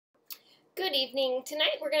Good evening.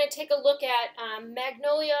 Tonight we're going to take a look at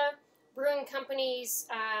Magnolia Brewing Company's,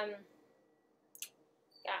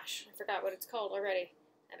 gosh, I forgot what it's called already.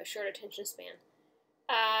 I have a short attention span.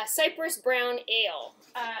 Cypress Brown Ale.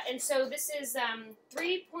 And so this is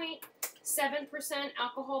 3.7%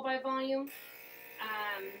 alcohol by volume.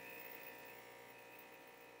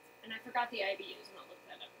 And I forgot the IBUs, and I'll look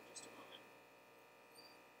that up in just a moment.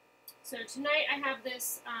 So tonight I have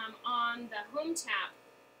this on the home tap.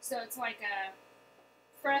 So it's like a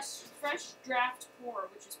fresh draft pour,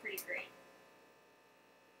 which is pretty great.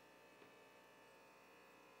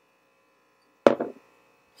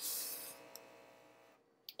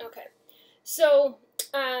 Okay, so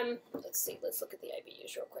let's see. Let's look at the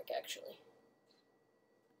IBUs real quick, actually.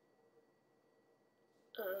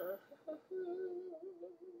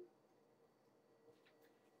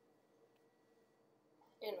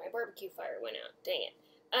 And my barbecue fire went out. Dang it.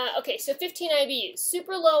 Okay, so 15 IBUs.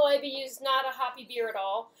 Super low IBUs, not a hoppy beer at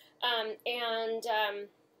all. You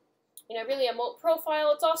know, really a malt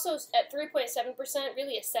profile. It's also at 3.7%,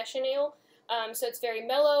 really a session ale. So it's very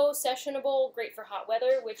mellow, sessionable, great for hot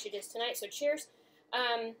weather, which it is tonight, so cheers.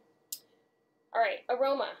 All right,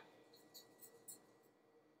 aroma.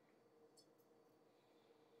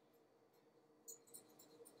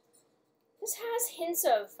 This has hints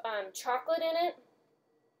of chocolate in it.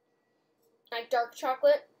 Like dark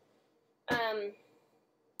chocolate,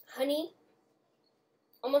 honey,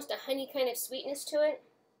 almost a honey kind of sweetness to it.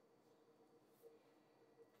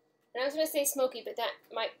 And I was going to say smoky, but that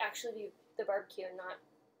might actually be the barbecue and not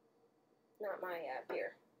my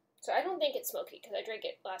beer. So I don't think it's smoky because I drank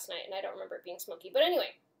it last night and I don't remember it being smoky. But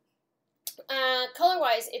anyway,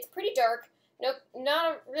 color-wise, it's pretty dark. Nope,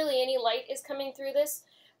 not really any light is coming through this.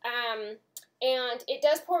 And it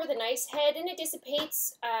does pour with a nice head, and it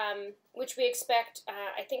dissipates, which we expect,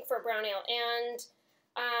 I think, for a brown ale. And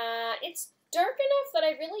it's dark enough that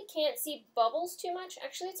I really can't see bubbles too much.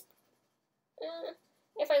 Actually, it's,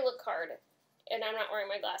 if I look hard, and I'm not wearing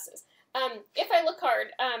my glasses. If I look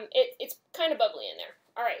hard, it's kind of bubbly in there.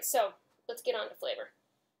 All right, so let's get on to flavor.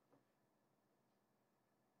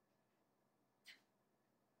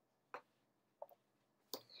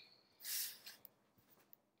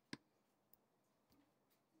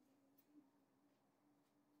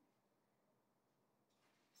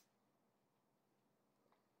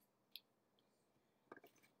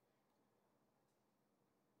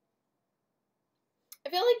 I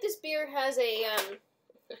feel like this beer has a,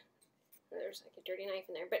 there's like a dirty knife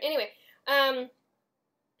in there, but anyway,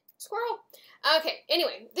 squirrel. Okay,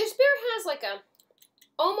 anyway, this beer has like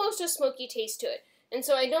almost a smoky taste to it, and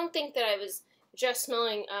so I don't think that I was just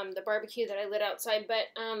smelling the barbecue that I lit outside, but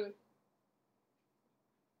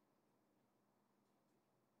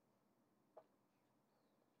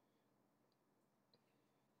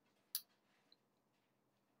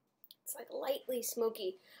it's like lightly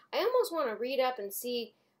smoky. I almost want to read up and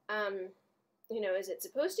see, you know, is it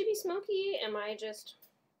supposed to be smoky? Am I just,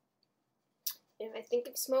 if I think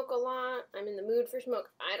of smoke a lot, I'm in the mood for smoke.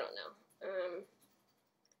 I don't know.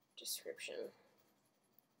 Description.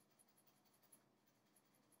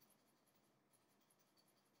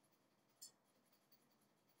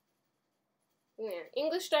 Yeah,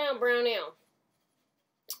 English style brown ale.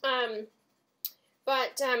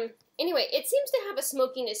 Anyway, it seems to have a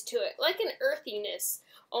smokiness to it, like an earthiness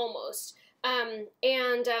almost. I'm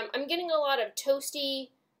getting a lot of toasty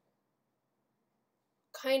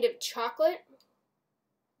kind of chocolate.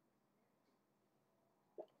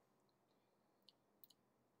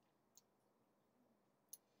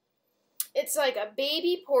 It's like a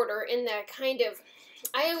baby porter in that kind of,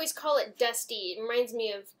 I always call it dusty. It reminds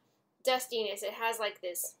me of dustiness. It has like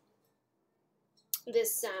this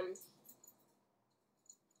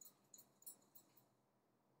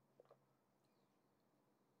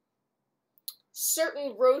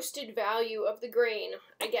certain roasted value of the grain,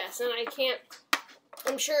 I guess, and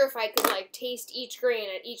I'm sure if I could like taste each grain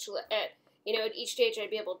at each stage, I'd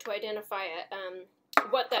be able to identify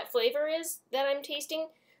what that flavor is that I'm tasting,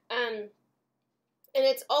 and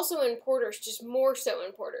it's also in porters, just more so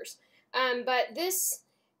in porters, but this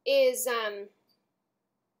is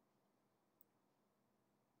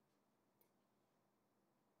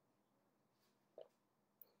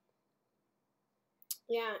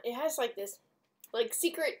yeah, it has like this like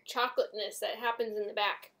secret chocolateness that happens in the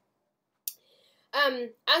back.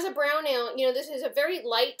 As a brown ale, you know, this is a very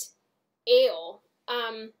light ale,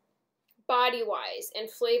 body-wise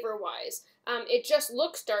and flavor-wise. It just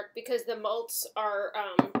looks dark because the malts are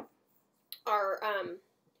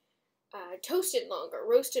toasted longer,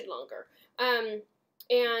 roasted longer. You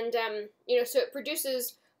know, so it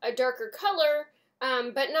produces a darker color,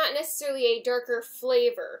 but not necessarily a darker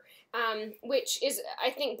flavor, which is,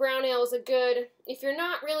 I think brown ale is a good, if you're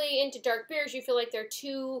not really into dark beers, you feel like they're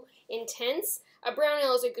too intense, a brown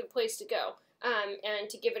ale is a good place to go, and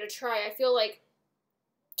to give it a try. I feel like,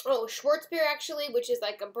 Schwartz beer actually, which is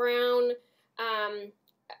like a brown,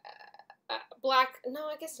 black, no,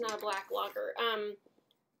 I guess not a black lager,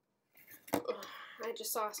 I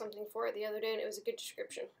just saw something for it the other day and it was a good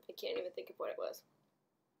description. I can't even think of what it was.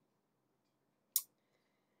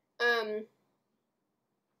 A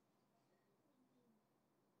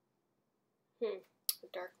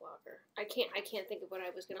dark lager. I can't think of what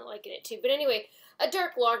I was gonna liken it to. But anyway, a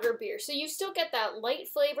dark lager beer. So you still get that light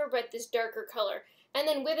flavor, but this darker color. And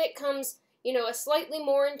then with it comes, you know, a slightly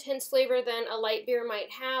more intense flavor than a light beer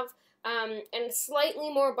might have, and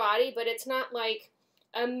slightly more body, but it's not like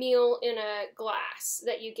a meal in a glass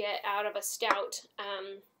that you get out of a stout,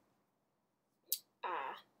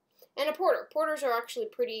 and a porter. Porters are actually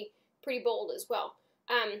pretty bold as well.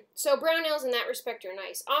 So brown ales in that respect are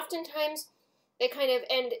nice. Oftentimes, they kind of,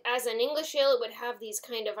 and as an English ale, it would have these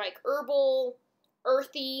kind of like herbal,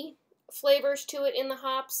 earthy flavors to it in the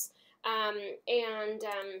hops, you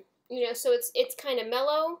know, so it's kind of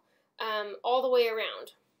mellow all the way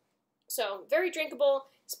around. So very drinkable,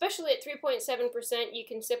 especially at 3.7%. You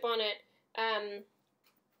can sip on it,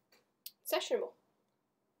 sessionable.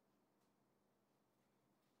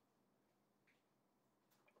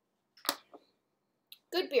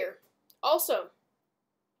 Good beer. Also,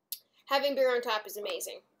 having beer on top is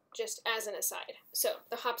amazing, just as an aside. So,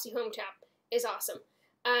 the Hopsy Home Tap is awesome.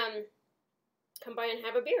 Come by and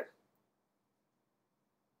have a beer.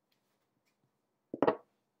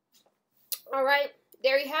 All right,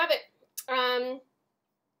 there you have it.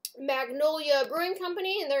 Magnolia Brewing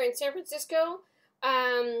Company, and they're in San Francisco.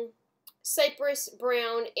 Cypress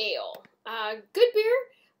Brown Ale. Good beer,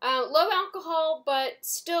 low alcohol, but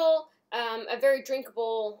still a very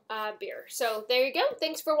drinkable beer. So there you go.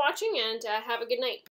 Thanks for watching, and have a good night.